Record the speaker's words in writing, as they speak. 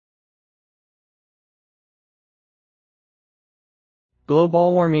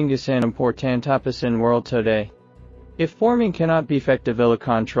Global warming is an important topic in world today. If warming cannot be effectively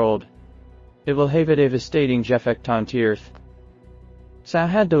controlled, it will have a devastating effect on the Earth. So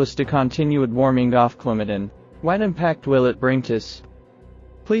how does the continued warming of climate, what impact will it bring to us?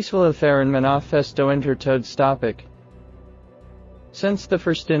 Please will there in manifesto enter today's topic. Since the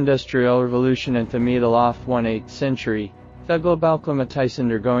first industrial revolution in the middle of the 18th century, the global climate is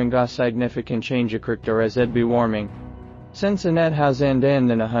undergoing a significant change characterized by warming. Since the net has ended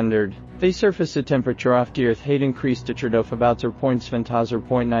in 100, the surface temperature of the Earth had increased to of about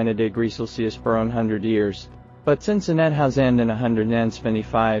 0.7 degrees Celsius per 100 years. But since the net has ended in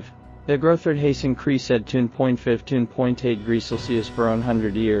 125, the growth rate has increased at 2.5 to 2.8 degrees Celsius per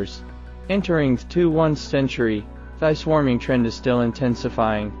 100 years. Entering the 21st century, this warming trend is still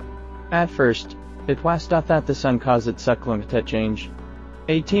intensifying. At first, it was thought that the sun caused climate change.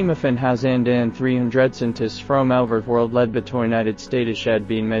 A team of 300 scientists from all over the world led by the United States had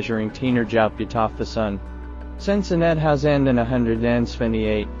been measuring the energy output of the sun. Since the net has ended in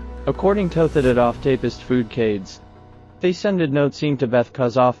 128, according to the data of tapest food codes, the sun did not seem to be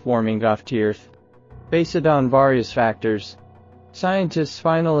cause of warming of the Earth. Based on various factors, scientists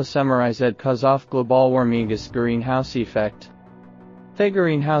finally summarize that cause of global warming is greenhouse effect. The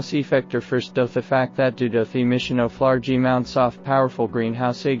greenhouse effect refers to the fact that due to the emission of large amounts of powerful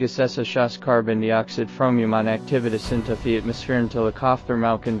greenhouse gases such as carbon dioxide from human activities into the atmosphere until a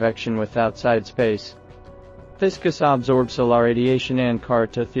thermal convection with outside space. This gas absorbs solar radiation and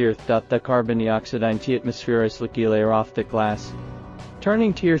carries to the Earth. The carbon dioxide in the atmosphere is like a layer of thick glass,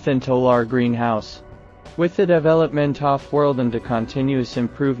 turning the Earth into a large greenhouse. With the development of the world and the continuous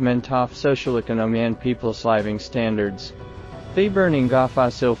improvement of social economy and people's living standards, the burning of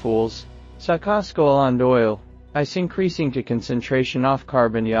fossil fuels, such as coal and oil, is increasing the concentration of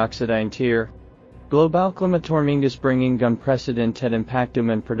carbon dioxide in the air. Global climate warming is bringing unprecedented impact on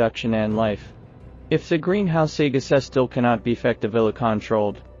human production and life. If the greenhouse gases still cannot be effectively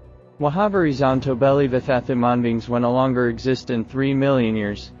controlled, we have a reason to believe that human beings will no longer exist in 3 million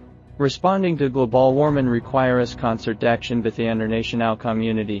years. Responding to global warming requires concert action with the international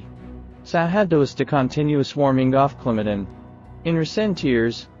community. So how does the continuous warming of climate? In recent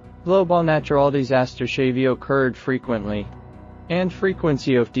years, global natural disasters have occurred frequently, and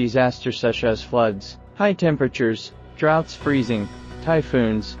frequency of disasters such as floods, high temperatures, droughts, freezing,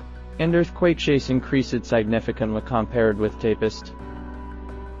 typhoons, and earthquakes has increased significantly compared with the past.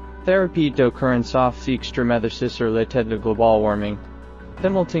 The repeat occurrence of the extreme weather is related to global warming. The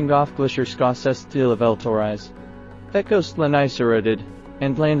melting of glaciers causes the level to rise. The coastline is eroded,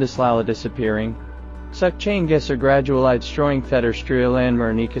 and land is slowly disappearing. Such changes are gradually destroying terrestrial and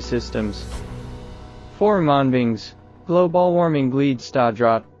marine ecosystems. For human beings, global warming leads to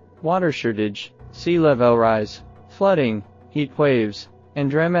drought, water shortage, sea level rise, flooding, heat waves, and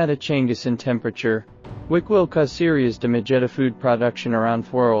dramatic changes in temperature, which will cause serious damage to food production around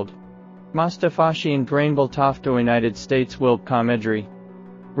the world. Mustafashi and rainbow of the United States will commentary.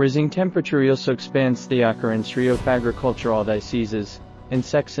 Rising temperature also expands the occurrence of agricultural diseases,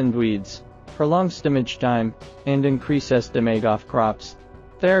 insects and weeds, prolongs damage time, and increases damage of crops,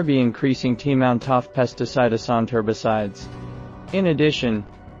 thereby increasing the amount of pesticides and herbicides. In addition,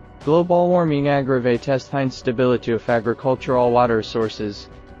 global warming aggravates the instability of agricultural water sources,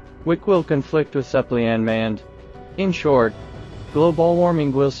 which will conflict with supply and demand. In short, global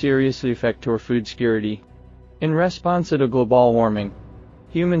warming will seriously affect our food security. In response to global warming,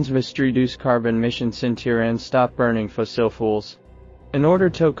 humans must reduce carbon emissions in the air and stop burning fossil fuels. In order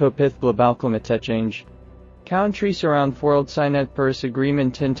to cope with global climate change, countries around the world signed the Paris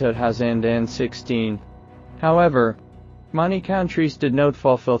Agreement in 2016. However, many countries did not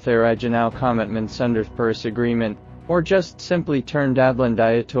fulfill their original commitments under the Paris Agreement, or just simply turned a blind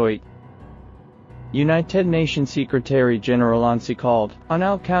eye to it. United Nations Secretary General Ansi called on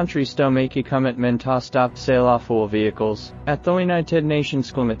all countries to make a commitment to stop sale of fossil vehicles at the United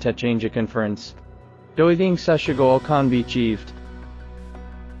Nations Climate Change Conference. Doing such a goal can be achieved,